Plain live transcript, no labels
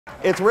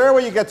It's rare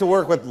when you get to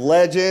work with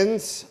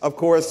legends, of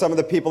course, some of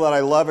the people that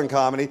I love in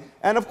comedy,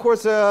 and of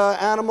course,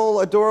 Animal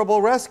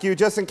Adorable Rescue,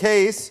 just in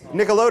case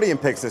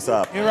Nickelodeon picks this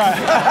up. You're right.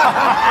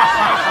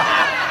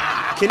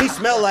 Can he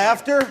smell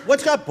laughter?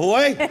 What's up,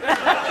 boy? Can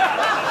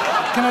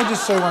I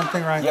just say one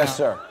thing right now? Yes,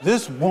 sir.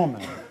 This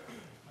woman,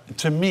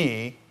 to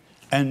me,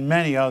 and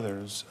many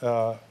others,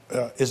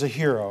 is a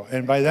hero.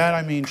 And by that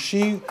I mean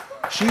she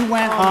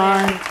went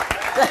on...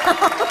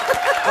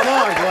 Come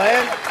on,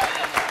 Glenn.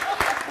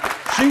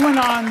 She went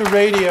on the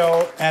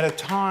radio at a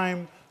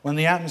time when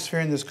the atmosphere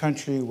in this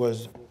country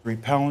was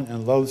repellent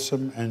and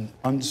loathsome and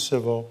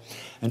uncivil,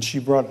 and she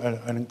brought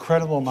an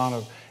incredible amount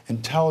of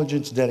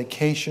intelligence,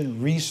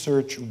 dedication,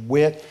 research,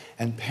 wit,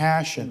 and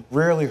passion,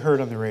 rarely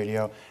heard on the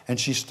radio, and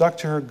she stuck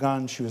to her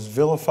guns. She was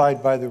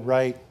vilified by the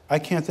right. I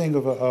can't think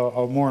of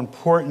a more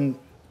important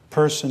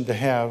person to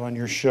have on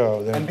your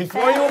show than... And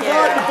before you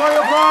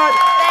applaud,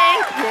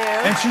 Thank you.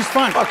 And she's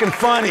fun. fucking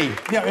funny.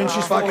 Yeah, and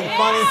she's Fucking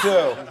funny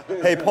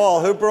too. Hey,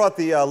 Paul, who brought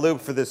the loop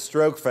for this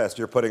stroke fest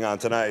you're putting on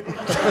tonight?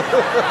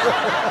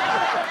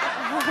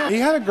 He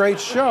had a great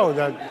show,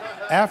 that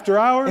After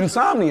Hours.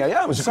 Insomnia,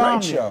 yeah, it was a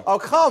great show. Oh,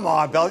 come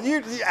on, Bill.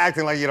 You're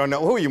acting like you don't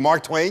know. Who are you,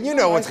 Mark Twain? You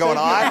know what's going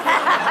on.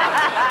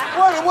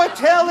 What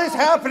the hell is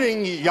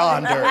happening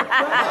yonder?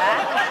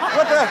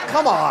 What the?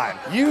 Come on.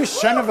 You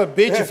son of a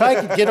bitch. If I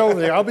could get over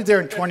there, I'll be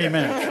there in 20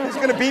 minutes. He's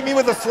gonna beat me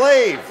with a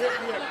slave.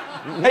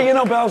 Hey, you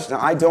know, Belzer, now,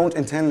 I don't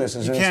intend this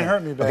as an You can't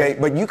insult. hurt me, babe. Okay,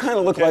 but you kind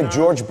of look like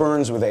George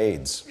Burns with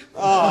AIDS.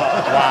 Oh,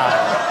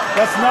 wow.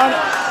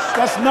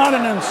 That's not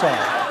an insult.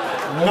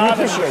 Not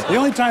appreciate a, that. the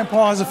only time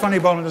Paul has a funny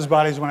bone in his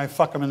body is when I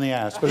fuck him in the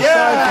ass. But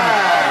Yeah!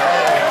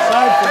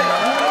 aside from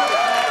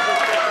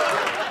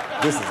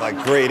that, This is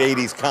like great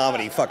 80s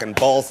comedy, fucking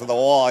balls to the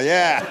wall.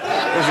 Yeah,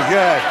 this is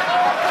good.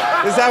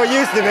 This is how it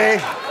used to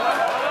be.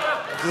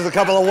 There's a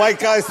couple of white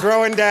guys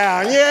throwing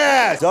down.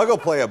 Yeah! Doug will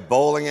play a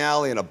bowling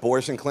alley, an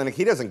abortion clinic.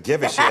 He doesn't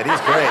give a shit.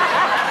 He's great.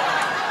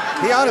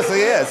 He honestly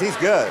is. He's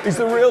good. He's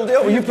the real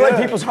deal. You play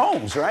people's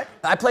homes, right?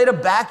 I played a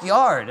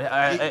backyard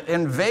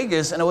in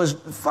Vegas, and it was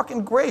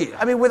fucking great.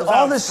 I mean, with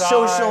all this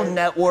social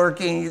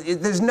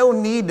networking, there's no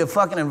need to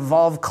fucking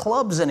involve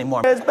clubs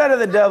anymore. It's better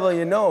the devil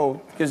you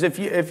know, because if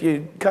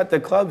you cut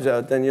the clubs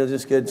out, then you'll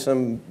just get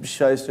some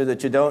shyster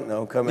that you don't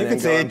know coming in. You can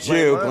say it,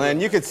 Jew,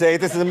 Glenn. You could say it.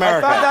 This is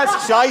America.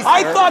 Shyster.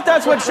 I thought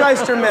that's what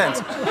shyster meant.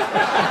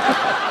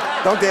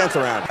 Don't dance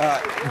around.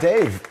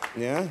 Dave.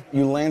 Yeah?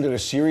 You landed a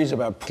series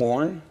about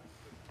porn.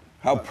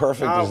 How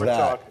perfect is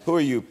that? Who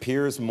are you,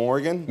 Piers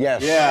Morgan?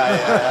 Yes. Yeah.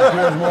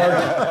 Piers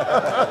Morgan.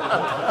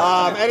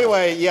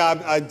 Anyway, yeah,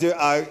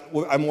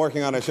 I'm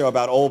working on a show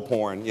about old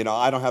porn. You know,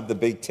 I don't have the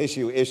big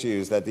tissue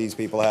issues that these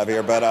people have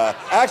here, but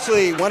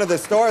actually, one of the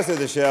stars of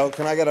the show,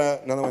 can I get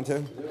another one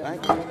too?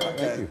 Thank you.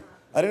 Thank you.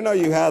 I didn't know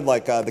you had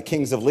like the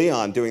Kings of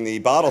Leon doing the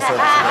bottle service.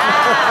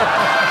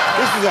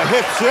 This is a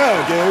hip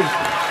show, dude.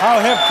 how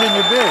hip can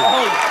you be?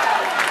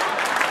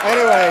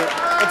 Anyway,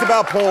 it's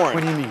about porn.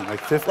 What do you mean,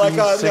 like 50s, Like,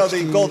 60s? no,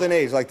 the golden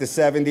age, like the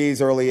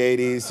 70s, early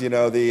 80s, you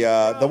know, the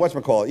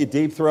whatchamacallit,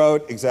 Deep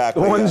Throat,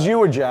 exactly. The ones you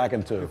were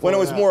jacking to. When it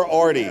was more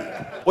arty.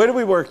 Where did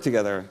we work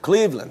together?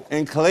 Cleveland.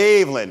 In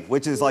Cleveland,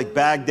 which is like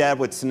Baghdad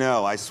with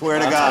snow, I swear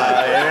to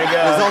God. There you go.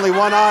 There's only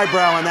one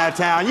eyebrow in that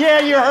town. Yeah,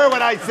 you heard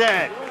what I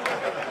said.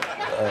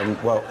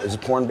 Well, is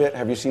it porn bit?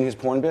 Have you seen his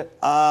porn bit?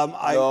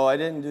 No, I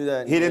didn't do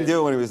that. He didn't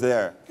do it when he was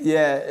there.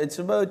 Yeah, it's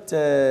about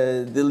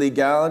the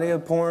legality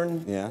of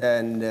porn. Yeah.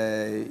 And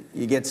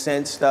you get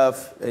sent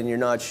stuff and you're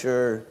not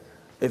sure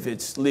if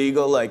it's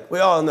legal. Like, we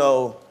all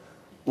know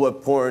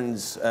what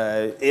porn's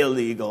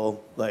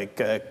illegal, like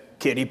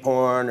kiddie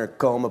porn or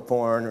coma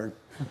porn or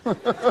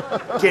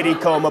kiddie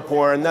coma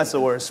porn. That's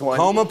the worst one.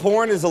 Coma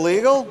porn is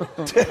illegal?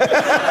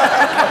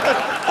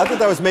 I thought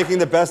that was making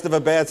the best of a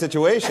bad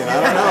situation.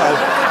 I don't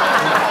know.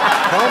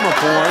 Coma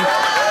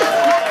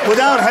porn.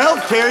 Without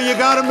health care, you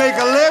gotta make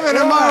a living,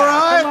 am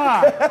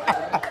I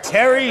right?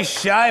 Terry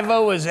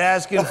Schiavo was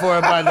asking for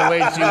it by the way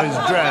she was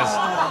dressed.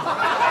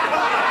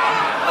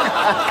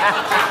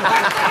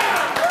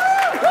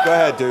 Go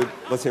ahead, dude.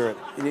 Let's hear it.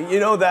 You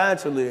know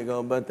that's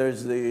illegal, but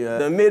there's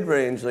the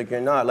mid-range, like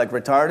you're not. Like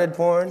retarded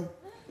porn.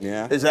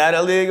 Yeah. Is that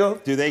illegal?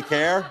 Do they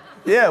care?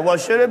 Yeah, well,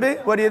 should it be?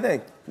 What do you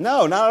think?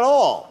 No, not at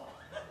all.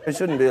 It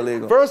shouldn't be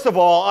illegal. First of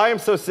all, I am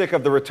so sick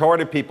of the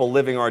retarded people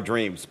living our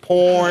dreams.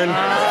 Porn,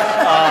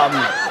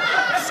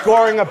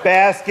 scoring a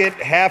basket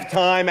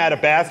halftime at a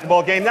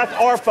basketball game. That's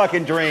our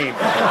fucking dream.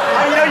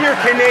 I know you're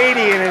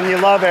Canadian and you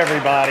love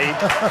everybody,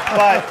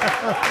 but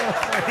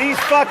these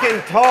fucking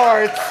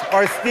tarts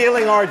are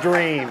stealing our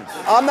dreams.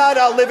 I'm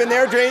not living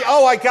their dream.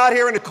 Oh, I got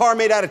here in a car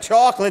made out of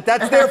chocolate.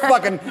 That's their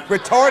fucking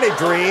retarded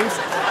dreams.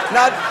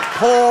 Not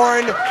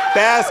porn,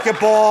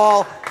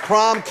 basketball,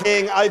 prom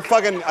king. I've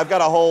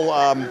got a whole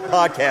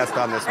podcast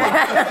on this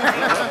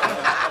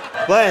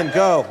one. Glenn,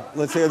 go.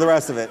 Let's hear the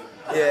rest of it.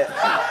 Yeah.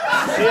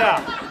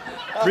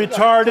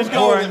 Retarded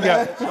porn.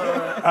 Yeah.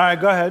 All right,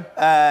 go ahead.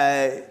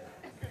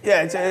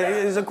 Yeah,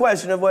 it's a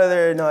question of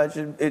whether or not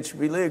it should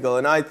be legal,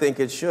 and I think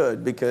it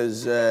should,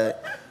 because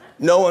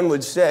no one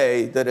would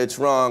say that it's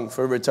wrong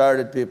for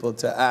retarded people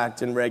to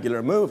act in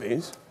regular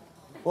movies.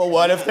 Well,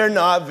 what if they're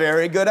not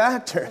very good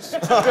actors? They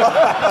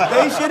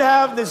should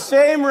have the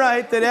same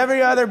right that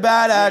every other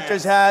bad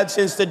actor's had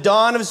since the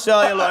dawn of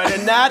celluloid,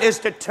 and that is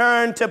to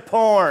turn to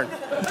porn.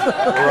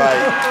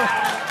 Right.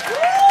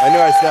 I knew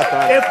I stepped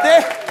on it.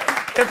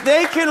 If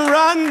they can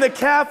run the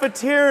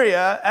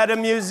cafeteria at a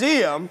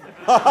museum,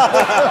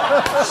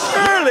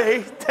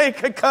 surely they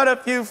could cut a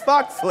few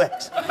fuck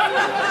flicks. Do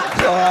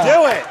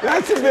it.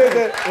 That's a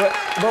bit. But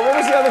what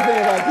was the other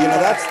thing about You know,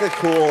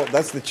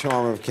 that's the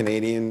charm of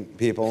Canadian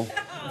people.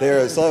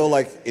 They're so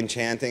like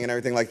enchanting and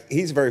everything. Like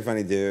he's a very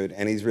funny dude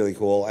and he's really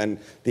cool. And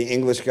the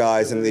English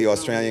guys and the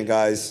Australian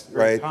guys,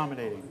 right?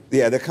 Accommodating.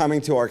 Yeah, they're coming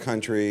to our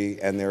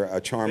country and they're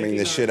charming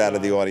the shit out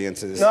of the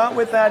audiences. Not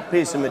with that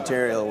piece of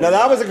material. No,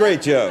 that was a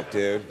great joke,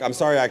 dude. I'm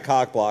sorry I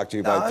cock-blocked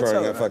you by No,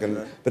 throwing a it's all fucking...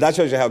 right. But that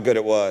shows you how good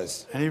it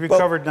was. And he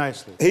recovered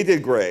nicely. He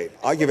did great.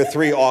 I'll give it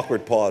 3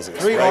 awkward pauses.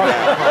 Three right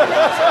now.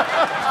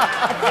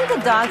 I think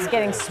the dog's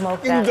getting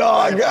smoked out.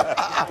 Dog.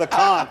 The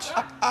conch.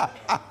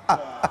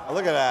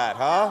 Look at that,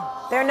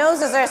 huh? Their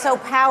noses are so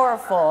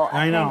powerful.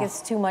 I know. think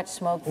it's too much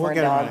smoke for We'll a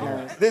get 'em dog out of here.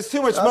 nose. There's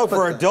too much smoke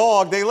for a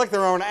dog. They lick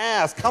their own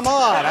ass. Come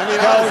on. I mean,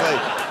 honestly.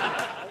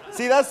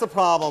 See, that's the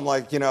problem,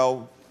 like, you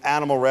know,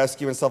 animal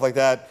rescue and stuff like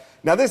that.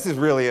 Now, this is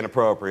really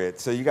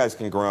inappropriate, so you guys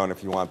can groan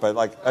if you want, but,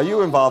 like, are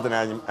you involved in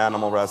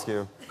animal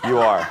rescue? You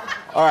are.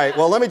 All right,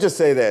 well, let me just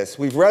say this.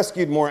 We've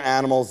rescued more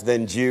animals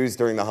than Jews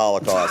during the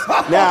Holocaust.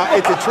 Now,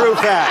 it's a true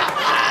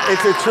fact.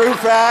 It's a true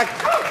fact.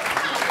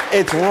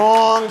 It's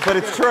wrong, but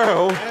it's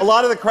true. A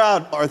lot of the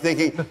crowd are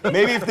thinking,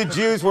 maybe if the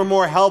Jews were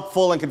more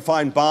helpful and could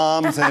find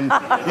bombs and,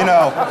 you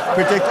know,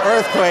 predict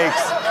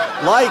earthquakes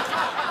like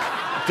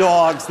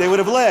dogs, they would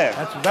have lived.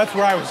 That's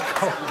where I was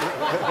going.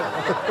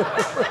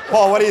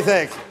 Paul, what do you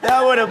think?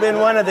 That would have been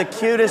one of the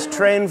cutest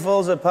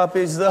trainfuls of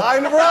puppies, though.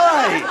 I'm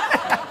right.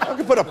 I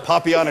could put a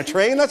puppy on a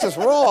train. That's just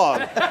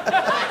wrong.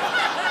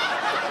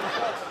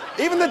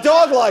 Even the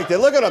dog liked it.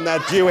 Look at him,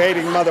 that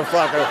Jew-hating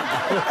motherfucker.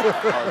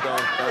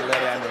 Don't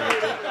let Emily.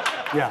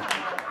 Yeah.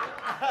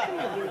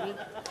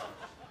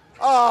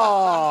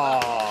 Oh.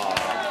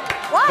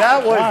 What?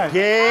 That was Why?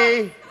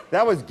 gay.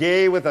 That was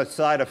gay with a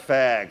side of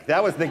fag.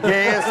 That was the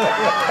gayest.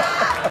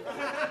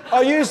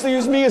 Oh, you used to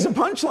use me as a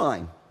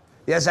punchline.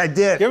 Yes, I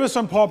did. Give us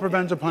some Paul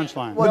Provenza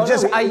punchline. Well,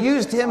 I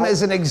used him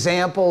as an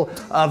example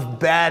of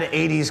bad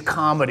 80s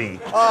comedy.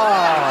 Oh.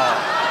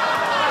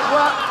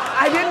 Well,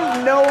 I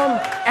didn't know him.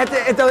 At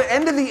the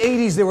end of the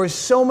 80s, there were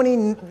so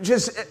many,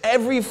 just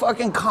every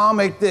fucking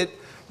comic that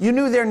you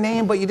knew their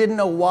name, but you didn't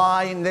know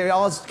why, and they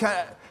all kind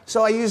of...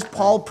 So I used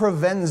Paul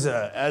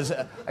Provenza as...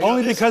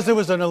 Only because it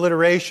was an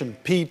alliteration,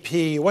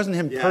 PP. It wasn't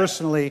him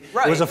personally.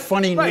 Right. It was a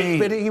funny name.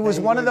 But he was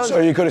one of those... So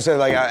you could have said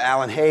like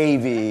Alan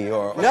Havey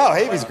or... No,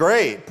 Havey's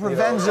great.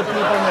 Provenza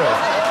people knew.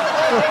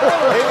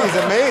 Havey's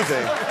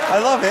amazing. I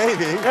love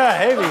Havey. Yeah,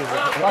 Havey's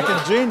a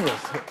fucking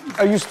genius.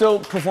 Are you still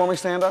performing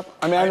stand-up?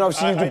 I mean, I know I've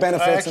seen you do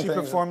benefits I and actually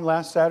things. performed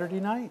last Saturday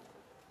night.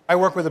 I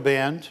work with a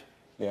band.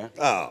 Yeah.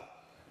 Oh.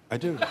 I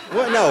do.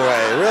 What? No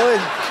way. Really?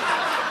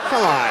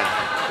 Come on.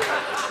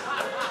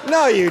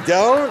 No, you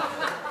don't.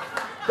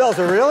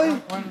 Belzer, really?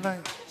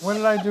 What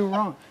did I do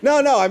wrong?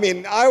 No, I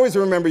mean, I always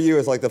remember you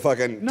as like the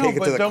fucking take it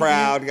but to the don't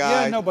crowd you-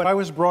 guy. Yeah, no, but I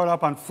was brought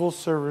up on full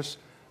service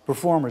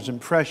performers,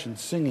 impressions,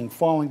 singing,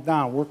 falling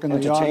down, working the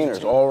Entertainers,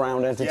 audience.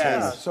 all-around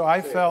entertainers. Yeah, so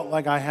I felt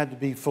like I had to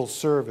be full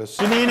service.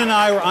 Janeane and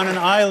I were on an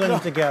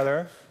island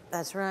together.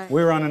 That's right.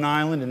 We were on an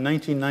island in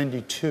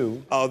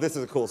 1992. Oh, this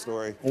is a cool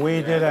story.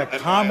 We did a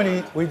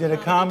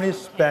comedy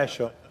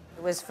special.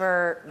 It was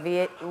for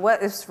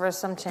what is for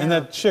some channel. And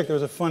that chick, there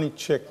was a funny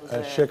chick,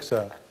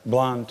 Shiksa,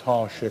 blonde,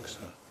 tall Shiksa.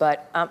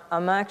 But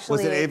I'm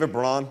actually. Was it Ava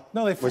Braun?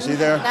 No, they Was she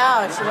there?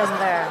 No, she wasn't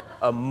there.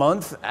 A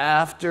month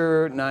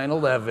after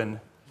 9/11,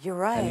 You're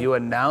right. and you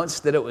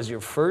announced that it was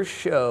your first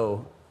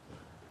show,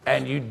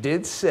 and you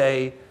did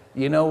say,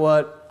 you know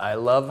what? I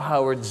love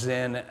Howard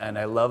Zinn and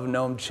I love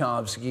Noam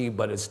Chomsky,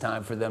 but it's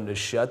time for them to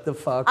shut the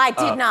fuck up. I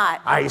did not.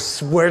 I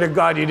swear to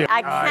God you did.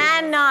 I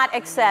cannot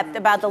accept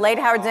about the late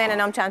Howard Zinn and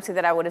Noam Chomsky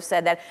that I would have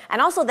said that,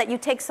 and also that you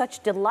take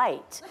such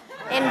delight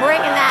in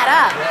bringing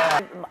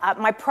that up.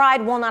 My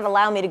pride will not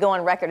allow me to go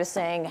on record as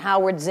saying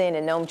Howard Zinn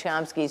and Noam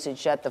Chomsky should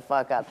shut the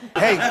fuck up.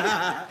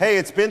 Hey,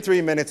 it's been 3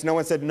 minutes. No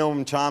one said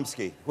Noam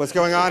Chomsky. What's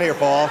going on here,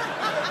 Paul?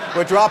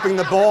 We're dropping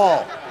the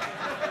ball.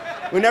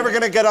 We're never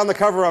going to get on the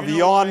cover of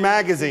Yawn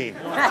magazine.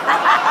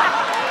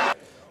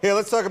 Here,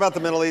 let's talk about the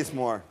Middle East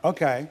more.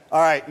 Okay.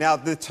 All right, now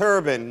the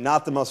turban,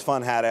 not the most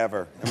fun hat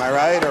ever. Am I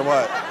right or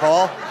what?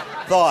 Paul?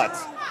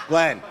 Thoughts?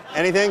 Glenn,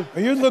 anything?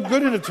 You look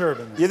good in a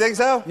turban. You think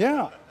so?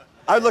 Yeah.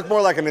 I'd look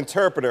more like an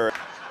interpreter.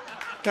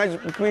 Can I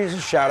please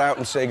just shout out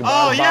and say goodbye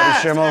Oh, to Bobby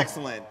yes! Schimmel?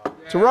 Excellent.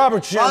 To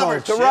Robert Schimmel.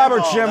 Robert to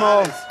Robert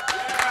Schimmel. nice.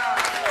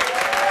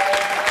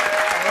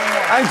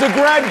 And to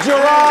Greg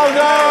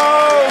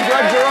Giraldo.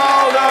 Greg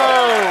Giraldo.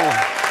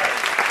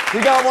 He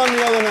got one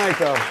the other night,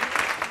 though.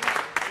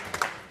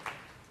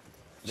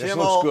 This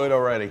Schimmel, looks good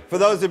already. For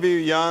those of you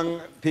young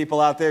people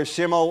out there,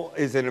 Schimmel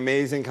is an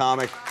amazing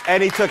comic.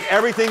 And he took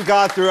everything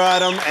God threw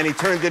at him and he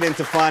turned it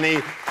into funny.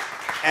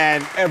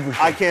 And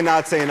Everything. I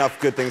cannot say enough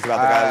good things about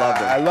the guy. I loved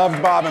him. I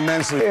loved Bob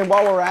immensely. And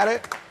while we're at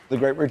it, the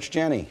great Rich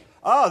Jeni.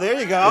 Oh, there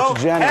you go.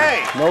 Rich Jeni.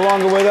 Hey, No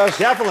longer with us.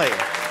 definitely.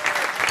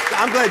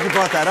 I'm glad you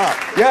brought that up.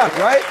 Yeah,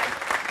 right?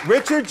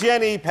 Richard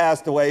Jeni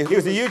passed away. He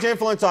was a huge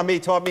influence on me,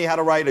 taught me how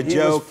to write a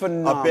joke, a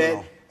phenomenal.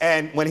 bit.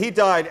 And when he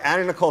died,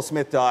 Anna Nicole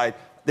Smith died,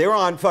 they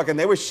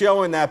were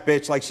showing that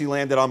bitch like she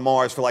landed on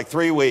Mars for like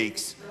 3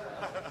 weeks.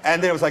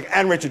 And then it was like,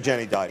 and Richard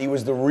Jeni died. He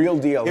was the real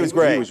deal. He was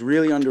great. He was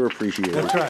really underappreciated. That's right.